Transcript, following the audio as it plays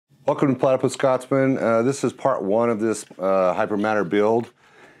Welcome to Platypus Scotsman. This is part one of this Hypermatter build,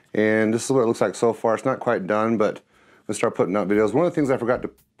 and this is what it looks like so far. It's not quite done, but we'll start putting out videos. One of the things I forgot to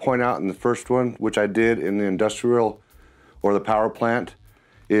point out in the first one, which I did in the industrial or the power plant,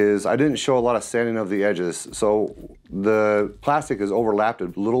 is I didn't show a lot of sanding of the edges. So the plastic is overlapped a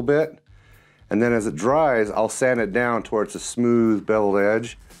little bit, and then as it dries, I'll sand it down towards a smooth beveled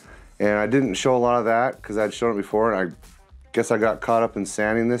edge. And I didn't show a lot of that because I'd shown it before, and I guess I got caught up in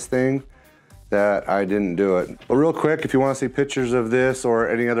sanding this thing that I didn't do it. But real quick, if you want to see pictures of this or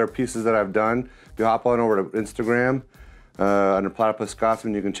any other pieces that I've done, if you hop on over to Instagram under Platypus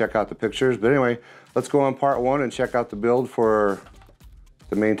Scotsman, you can check out the pictures. But anyway, let's go on part one and check out the build for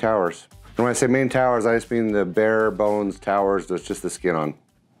the main towers. And when I say main towers, I just mean the bare bones towers that's just the skin on.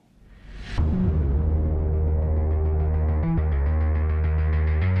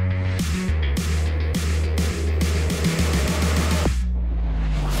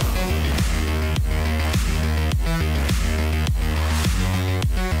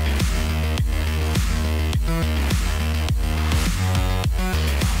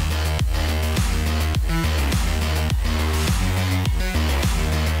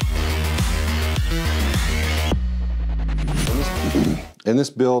 In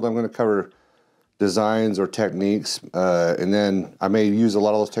this build, I'm going to cover designs or techniques, and then I may use a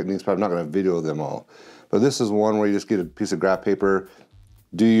lot of those techniques, but I'm not going to video them all. But this is one where you just get a piece of graph paper,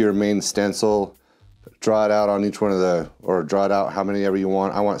 do your main stencil, draw it out on each one of the, or draw it out how many ever you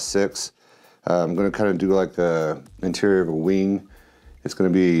want. I want 6. I'm going to kind of do like the interior of a wing. It's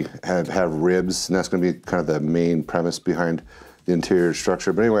going to be have ribs, and that's going to be kind of the main premise behind the interior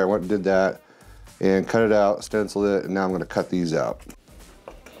structure. But anyway, I went and did that and cut it out, stenciled it, and now I'm going to cut these out.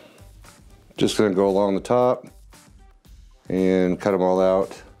 Just going to go along the top and cut them all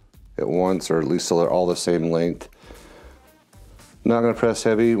out at once, or at least so they're all the same length. Not going to press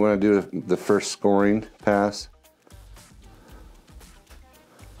heavy when I do the first scoring pass.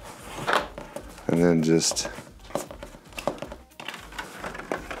 And then just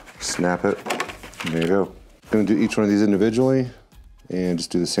snap it. There you go. I'm going to do each one of these individually and just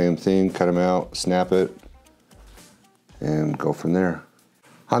do the same thing, cut them out, snap it, and go from there.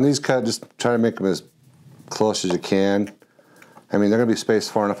 On these cut, just try to make them as close as you can. I mean, they're going to be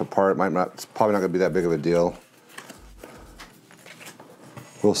spaced far enough apart. It's probably not going to be that big of a deal.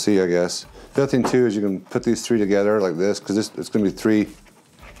 We'll see, I guess. The other thing too is you can put these 3 together like this, because it's going to be 3.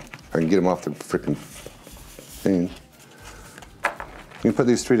 I can get them off the freaking thing. You can put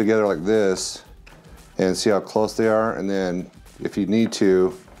these 3 together like this and see how close they are, and then if you need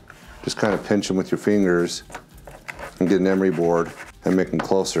to, just kind of pinch them with your fingers and get an emery board and make them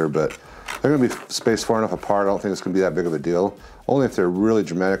closer, but they're going to be spaced far enough apart. I don't think it's going to be that big of a deal. Only if they're really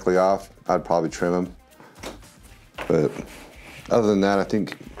dramatically off, I'd probably trim them. But other than that, I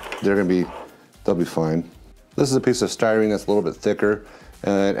think they'll be fine. This is a piece of styrene that's a little bit thicker,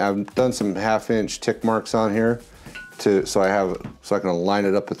 and I've done some 1/2-inch tick marks on here so I can line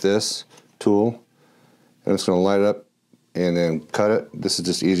it up with this tool. And it's going to line it up and then cut it. This is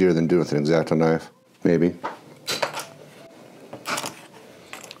just easier than doing it with an X-Acto knife, maybe.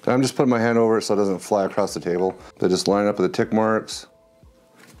 I'm just putting my hand over it so it doesn't fly across the table. So just line up with the tick marks,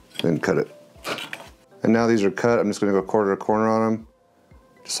 then cut it. And now these are cut, I'm just going to go 1/4 corner on them,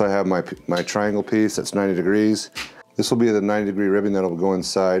 just so I have my triangle piece that's 90 degrees. This will be the 90-degree ribbon that'll go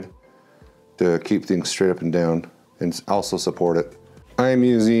inside to keep things straight up and down and also support it. I'm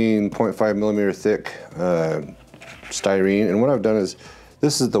using 0.5 millimeter thick styrene, and what I've done is,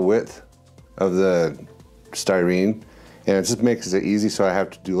 this is the width of the styrene, and it just makes it easy so I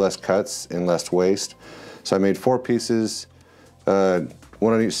have to do less cuts and less waste. So I made 4 pieces, 1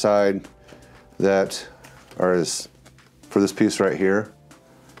 on each side, that are for this piece right here.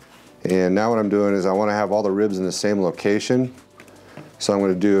 And now what I'm doing is I want to have all the ribs in the same location. So I'm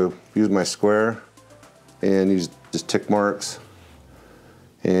going to use my square and use just tick marks.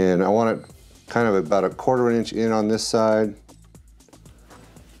 And I want it kind of about 1/4 inch in on this side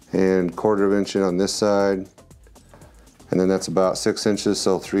and 1/4 inch in on this side. And then that's about 6 inches,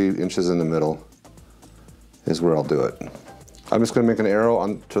 so 3 inches in the middle is where I'll do it. I'm just going to make an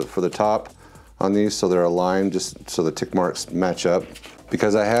arrow for the top on these so they're aligned, just so the tick marks match up.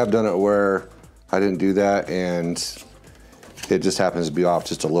 Because I have done it where I didn't do that and it just happens to be off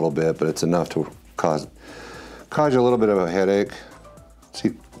just a little bit, but it's enough to cause you a little bit of a headache.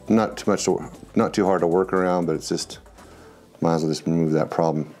 See, not too hard to work around, but it's just, might as well just remove that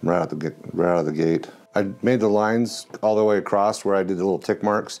problem right out of the gate. I made the lines all the way across where I did the little tick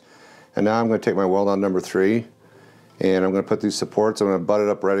marks, and now I'm going to take my weld-on number 3 and I'm going to put these supports, I'm going to butt it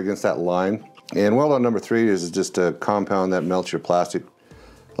up right against that line. And weld-on number 3 is just a compound that melts your plastic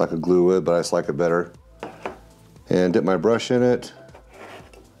like a glue would, but I just like it better. And dip my brush in it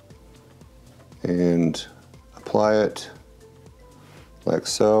and apply it like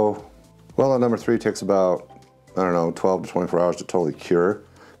so. Well, number 3 takes about, I don't know, 12 to 24 hours to totally cure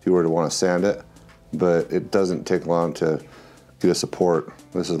if you were to want to sand it, but it doesn't take long to get a support.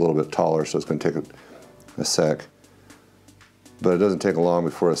 This is a little bit taller, so it's going to take a sec, but it doesn't take long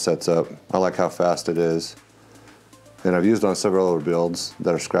before it sets up. I like how fast it is, and I've used it on several other builds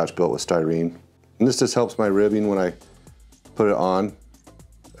that are scratch built with styrene. And this just helps my ribbing when I put it on,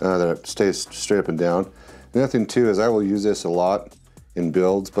 that it stays straight up and down. The other thing too is I will use this a lot in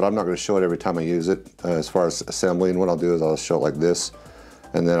builds, but I'm not going to show it every time I use it. As far as assembling, what I'll do is I'll show it like this,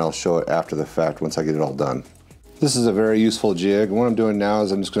 and then I'll show it after the fact once I get it all done. This is a very useful jig, and what I'm doing now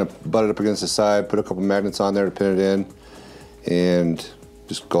is I'm just going to butt it up against the side, put a couple magnets on there to pin it in, and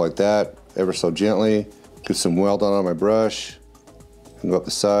just go like that, ever so gently. Get some weld on my brush, and go up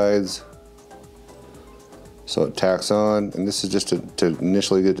the sides, so it tacks on. And this is just to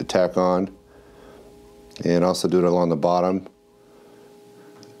initially get it to tack on, and also do it along the bottom.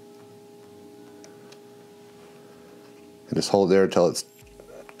 And just hold there until it's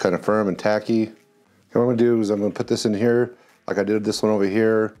kind of firm and tacky. And what I'm going to do is I'm going to put this in here, like I did this one over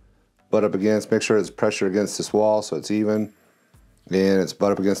here, butt up against, make sure it's pressure against this wall so it's even, and it's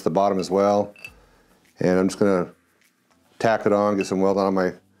butt up against the bottom as well. And I'm just going to tack it on, get some weld on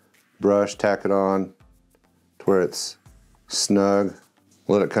my brush, tack it on to where it's snug,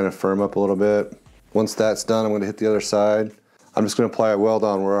 let it kind of firm up a little bit. Once that's done, I'm going to hit the other side. I'm just going to apply a weld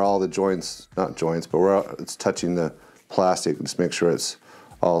on where all the joints, not joints, but where it's touching the plastic, just make sure it's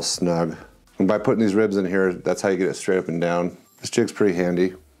all snug. And by putting these ribs in here, that's how you get it straight up and down. This jig's pretty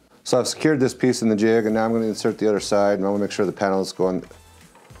handy. So I've secured this piece in the jig, and now I'm going to insert the other side, and I'm going to make sure the panels go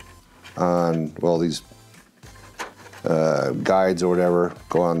on well, these guides or whatever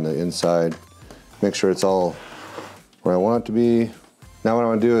go on the inside. Make sure it's all where I want it to be. Now what I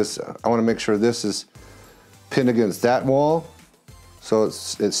want to do is I want to make sure this is pinned against that wall, so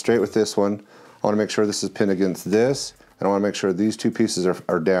it's straight with this one. I want to make sure this is pinned against this, and I want to make sure these two pieces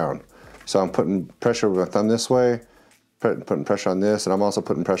are down. So I'm putting pressure with my thumb this way, putting pressure on this, and I'm also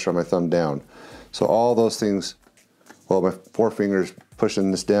putting pressure on my thumb down. So all those things, well, my forefingers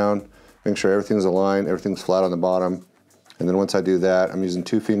pushing this down, making sure everything's aligned, everything's flat on the bottom. And then once I do that, I'm using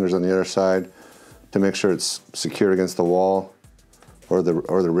 2 fingers on the other side to make sure it's secured against the wall or the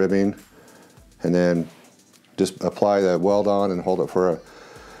ribbing. And then just apply the weld on and hold it for a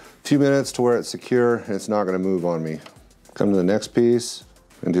few minutes to where it's secure and it's not going to move on me. Come to the next piece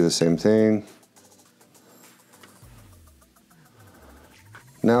and do the same thing.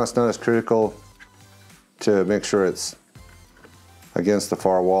 Now it's not as critical to make sure it's against the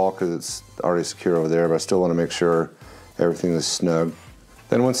far wall because it's already secure over there, but I still want to make sure everything is snug.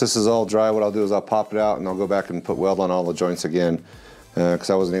 Then once this is all dry, what I'll do is I'll pop it out and I'll go back and put weld on all the joints again because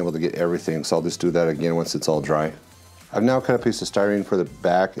I wasn't able to get everything, so I'll just do that again once it's all dry. I've now cut a piece of styrene for the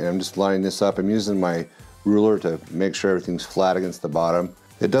back, and I'm just lining this up. I'm using my ruler to make sure everything's flat against the bottom.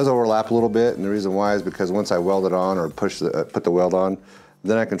 It does overlap a little bit, and the reason why is because once I weld it on or put the weld on,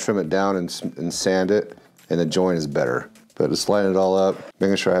 then I can trim it down and sand it, and the joint is better. But just line it all up,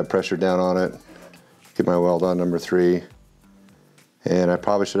 making sure I have pressure down on it, get my weld on number 3. And I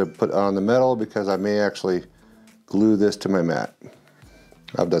probably should have put it on the metal because I may actually glue this to my mat.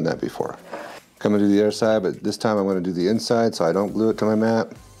 I've done that before. Coming to the other side, but this time I'm going to do the inside so I don't glue it to my mat.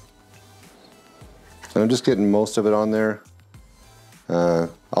 And I'm just getting most of it on there.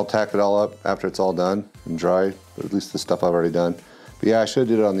 I'll tack it all up after it's all done and dry, or at least the stuff I've already done. But yeah, I should have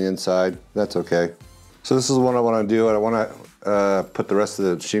did it on the inside. That's okay. So this is what I want to do. I want to put the rest of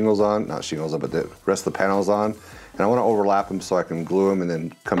the shingles on, not shingles, but the rest of the panels on. And I want to overlap them so I can glue them and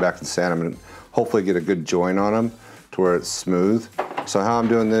then come back and sand them and hopefully get a good joint on them to where it's smooth. So how I'm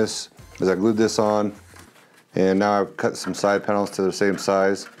doing this is I glued this on, and now I've cut some side panels to the same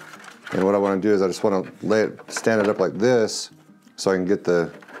size. And what I want to do is I just want to stand it up like this so I can get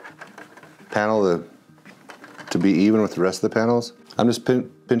the panel to be even with the rest of the panels. I'm just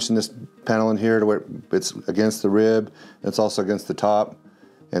pinching this panel in here to where it's against the rib, and it's also against the top.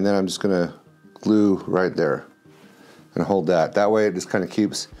 And then I'm just going to glue right there and hold that. That way it just kind of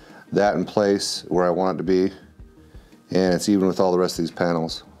keeps that in place where I want it to be, and it's even with all the rest of these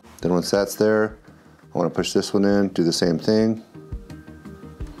panels. Then once that's there, I want to push this one in, do the same thing,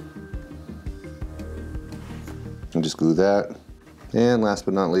 and just glue that. And last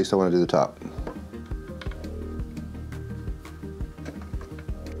but not least, I want to do the top.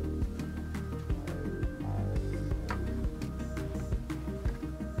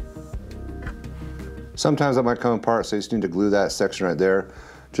 Sometimes that might come apart, so you just need to glue that section right there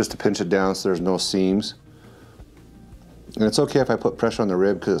just to pinch it down so there's no seams. And it's okay if I put pressure on the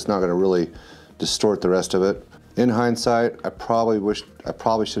rib because it's not going to really distort the rest of it. In hindsight, I probably should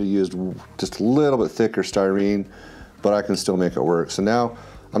have used just a little bit thicker styrene, but I can still make it work. So now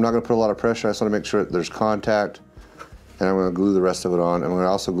I'm not going to put a lot of pressure. I just want to make sure that there's contact, and I'm going to glue the rest of it on. I'm going to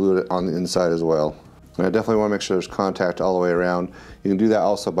also glue it on the inside as well. And I definitely want to make sure there's contact all the way around. You can do that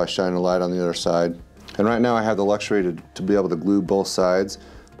also by shining a light on the other side. And right now I have the luxury to be able to glue both sides,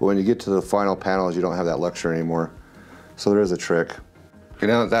 but when you get to the final panels, you don't have that luxury anymore. So there is a trick. Okay,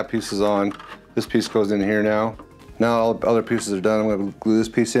 now that that piece is on, this piece goes in here now. Now all the other pieces are done. I'm going to glue this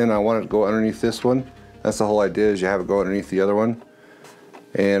piece in. I want it to go underneath this one. That's the whole idea, is you have it go underneath the other one.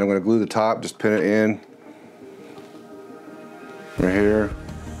 And I'm going to glue the top, just pin it in right here.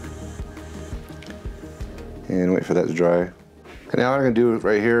 And wait for that to dry. And now what I'm going to do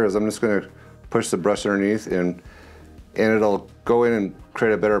right here is I'm just going to push the brush underneath, and it'll go in and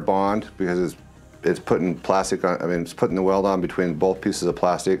create a better bond because it's putting plastic on, it's putting the weld on between both pieces of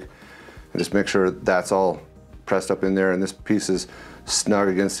plastic. And just make sure that's all pressed up in there, and this piece is snug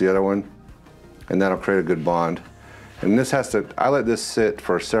against the other one, and that'll create a good bond. And this I let this sit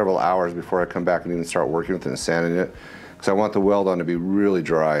for several hours before I come back and even start working with it and sanding it, because I want the weld on to be really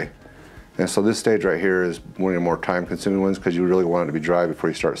dry. And so this stage right here is one of the more time consuming ones because you really want it to be dry before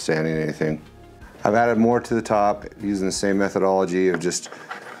you start sanding anything. I've added more to the top using the same methodology of just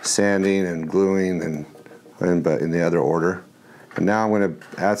sanding and gluing but in the other order. And now I'm going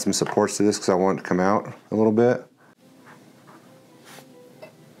to add some supports to this because I want it to come out a little bit.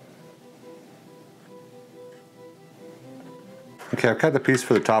 Okay, I've cut the piece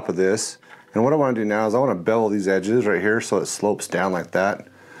for the top of this, and what I want to do now is I want to bevel these edges right here so it slopes down like that,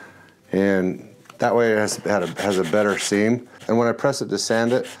 and that way it has a better seam. And when I press it to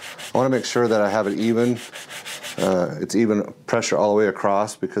sand it, I want to make sure that I have it even. It's even pressure all the way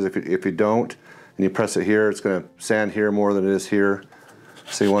across, because if you don't and you press it here, it's going to sand here more than it is here.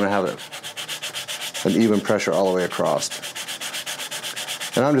 So you want to have an even pressure all the way across.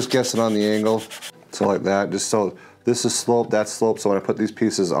 And I'm just guessing on the angle, so like that, just so this is sloped, that's sloped, so when I put these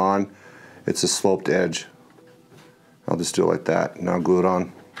pieces on, it's a sloped edge. I'll just do it like that, and I'll glue it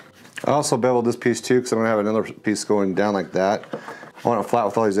on. I also beveled this piece too, because I'm going to have another piece going down like that. I want it flat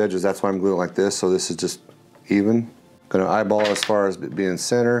with all these edges, that's why I'm gluing it like this, so this is just even. Going to eyeball it as far as it being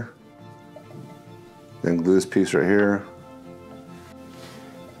center, then glue this piece right here.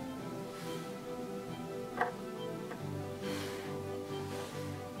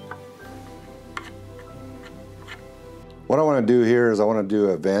 What I want to do here is I want to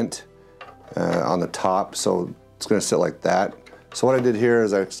do a vent on the top, so it's going to sit like that. So what I did here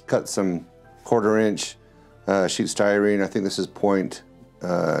is I cut some 1/4 inch sheet styrene. I think this is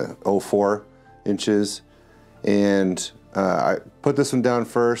 0.04 inches, and I put this one down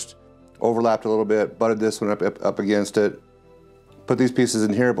first, overlapped a little bit, butted this one up against it, put these pieces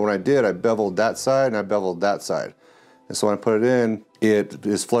in here. But when I did, I beveled that side and I beveled that side, and so when I put it in, it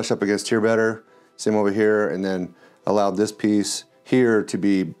is flush up against here better. Same over here, and then allowed this piece here to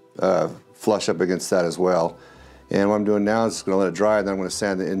be flush up against that as well. And what I'm doing now is just going to let it dry, and then I'm going to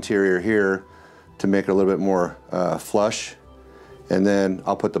sand the interior here to make it a little bit more flush, and then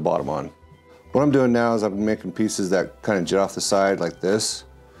I'll put the bottom on. What I'm doing now is I'm making pieces that kind of jet off the side like this.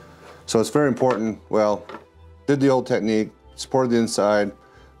 So it's very important, well, did the old technique, supported the inside,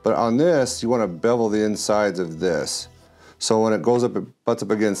 but on this you want to bevel the insides of this. So when it goes up, it butts up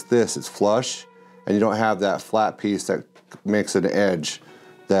against this, it's flush, and you don't have that flat piece that makes an edge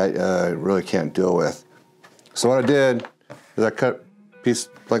that you really can't deal with. So what I did is I cut a piece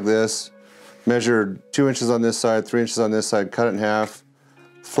like this, measured 2 inches on this side, 3 inches on this side, cut it in half,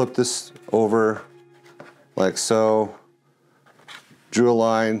 flipped this over like so, drew a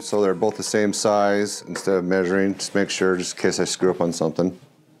line so they're both the same size instead of measuring, just make sure, just in case I screw up on something,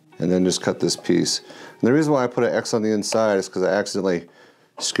 and then just cut this piece. And the reason why I put an X on the inside is because I accidentally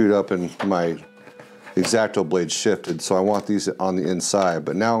screwed up and my X-Acto blade shifted, so I want these on the inside.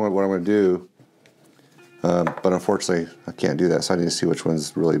 But now what I'm going to do, but unfortunately I can't do that, so I need to see which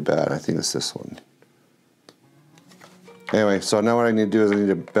one's really bad. I think it's this one. Anyway, so now what I need to do is I need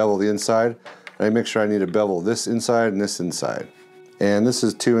to bevel the inside, and I make sure I need to bevel this inside and this inside. And this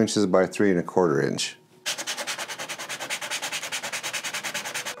is 2 inches by 3 1/4 inch.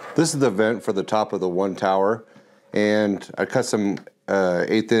 This is the vent for the top of the one tower, and I cut some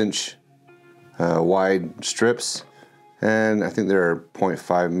 1/8 inch wide strips, and I think they're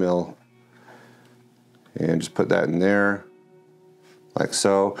 0.5 mil, and just put that in there like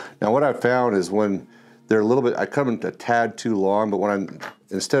so. Now what I found is when they're a little bit, I cut them a tad too long, but when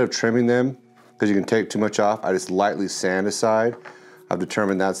instead of trimming them, because you can take too much off, I just lightly sand aside. I've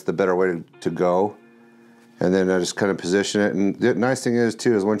determined that's the better way to go. And then I just kind of position it. And the nice thing is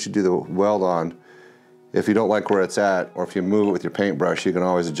too, is once you do the weld on, if you don't like where it's at, or if you move it with your paintbrush, you can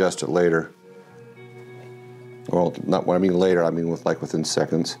always adjust it later. Well, not what I mean later, I mean within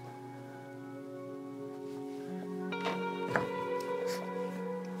seconds.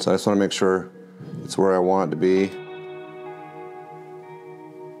 So I just want to make sure it's where I want it to be.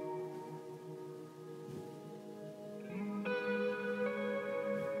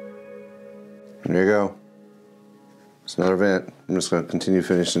 And there you go. It's another vent. I'm just going to continue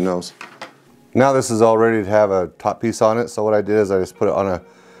finishing those. Now this is all ready to have a top piece on it. So what I did is I just put it on a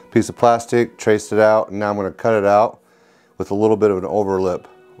piece of plastic, traced it out, and now I'm going to cut it out with a little bit of an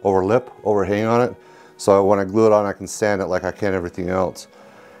overhang on it. So when I glue it on, I can sand it like I can everything else.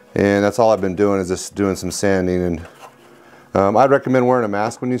 And that's all I've been doing, is just doing some sanding. And I'd recommend wearing a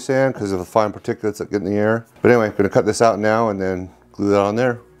mask when you sand because of the fine particulates that get in the air. But anyway, I'm going to cut this out now and then glue that on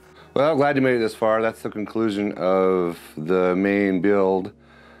there. Well, I'm glad you made it this far. That's the conclusion of the main build.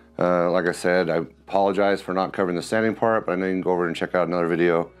 Like I said, I apologize for not covering the sanding part, but I know you can go over and check out another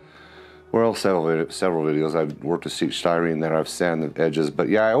video. Well, several videos. I've worked with styrene that I've sanded the edges. But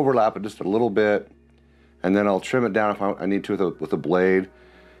yeah, I overlap it just a little bit, and then I'll trim it down if I need to with a blade,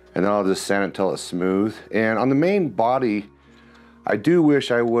 and then I'll just sand it until it's smooth. And on the main body, I do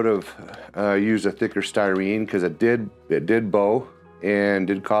wish I would have used a thicker styrene, because it did bow and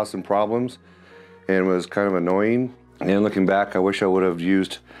did cause some problems and was kind of annoying. And looking back, I wish I would have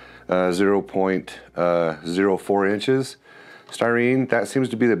used 0.04 inches styrene. That seems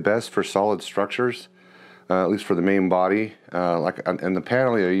to be the best for solid structures, at least for the main body. And the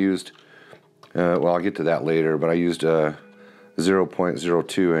paneling I used, well, I'll get to that later, but I used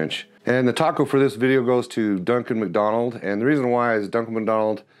 0.02 inch. And the taco for this video goes to Duncan McDonald, and the reason why is Duncan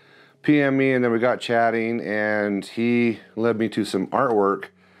McDonald PM'd me, and then we got chatting, and he led me to some artwork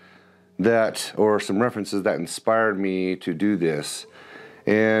or some references that inspired me to do this.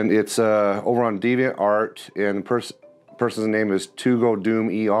 And it's over on DeviantArt, and the person's name is Tugo Doom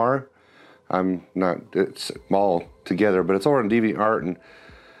ER. It's all together, but it's over on DeviantArt, and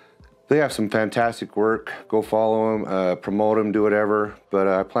they have some fantastic work. Go follow them, promote them, do whatever. But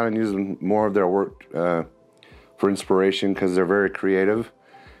I plan on using more of their work for inspiration, because they're very creative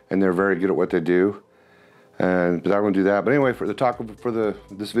and they're very good at what they do. But I'm going to do that. But anyway, for the taco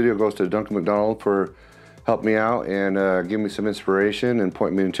this video goes to Duncan McDonald for helping me out and giving me some inspiration and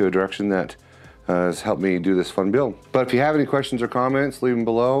pointing me into a direction that has helped me do this fun build. But if you have any questions or comments, leave them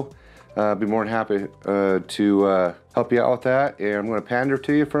below. I'd be more than happy to help you out with that. And I'm going to pander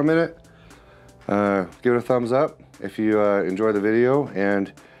to you for a minute. Give it a thumbs up if you enjoy the video,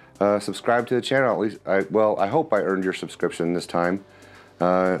 and subscribe to the channel. At least, I hope I earned your subscription this time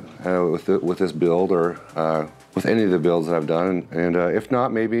with this build, or with any of the builds that I've done. And if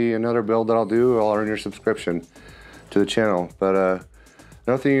not, maybe another build that I'll do, I'll earn your subscription to the channel. But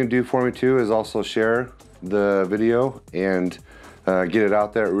another thing you can do for me too is also share the video and get it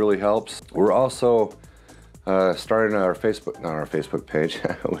out there. It really helps. We're also starting our Facebook page.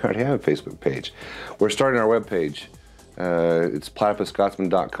 We already have a Facebook page. We're starting our web page. It's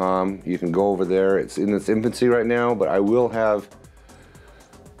platypusscotsman.com. You can go over there. It's in its infancy right now, but I will have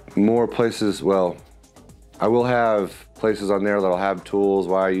more places. Well, I will have places on there that'll have tools,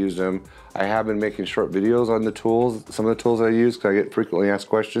 why I use them. I have been making short videos on the tools, some of the tools that I use, because I get frequently asked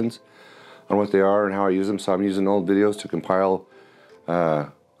questions on what they are and how I use them. So I'm using old videos to compile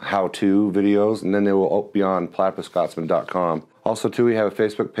how-to videos, and then they will be on platypusscotsman.com. Also too, we have a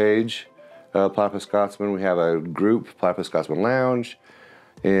Facebook page, Platypus Scotsman. We have a group, Platypus Scotsman Lounge,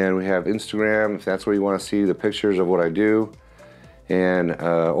 and we have Instagram, if that's where you want to see the pictures of what I do. And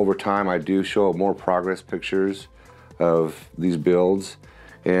over time, I do show more progress pictures of these builds.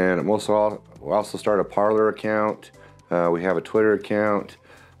 And we'll also start a Parler account. We have a Twitter account.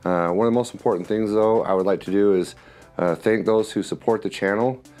 One of the most important things, though, I would like to do is thank those who support the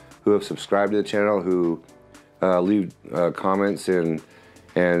channel, who have subscribed to the channel, who leave comments and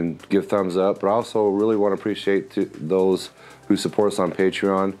give thumbs up. But I also really want to appreciate those who support us on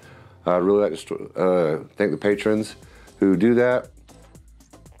Patreon. I'd really like to thank the patrons who do that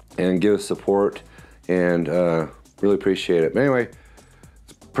and give us support, and really appreciate it. But anyway,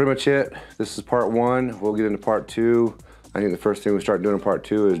 that's pretty much it. This is part one. We'll get into part two. I think the first thing we start doing in part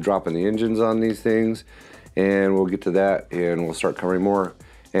two is dropping the engines on these things, and we'll get to that, and we'll start covering more.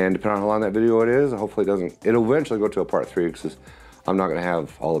 And depending on how long that video it is, hopefully it'll eventually go to a part three, because I'm not gonna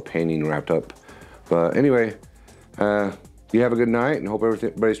have all the painting wrapped up. But anyway, you have a good night, and hope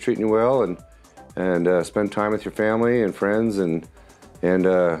everybody's treating you well, and spend time with your family and friends, and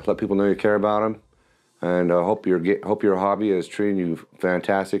let people know you care about them. and hope your hobby is treating you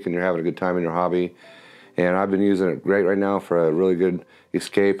fantastic and you're having a good time in your hobby. And I've been using it great right now for a really good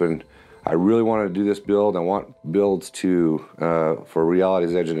escape, and I really want to do this build. I want builds for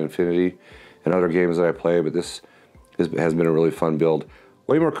Reality's Edge and Infinity and other games that I play, but this has been a really fun build.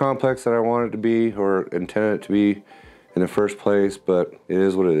 Way more complex than I wanted it to be or intended it to be in the first place, but it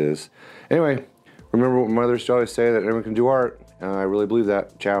is what it is. Anyway, remember what my mother used to always say, that everyone can do art. I really believe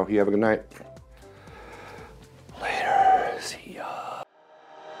that. Ciao, you have a good night.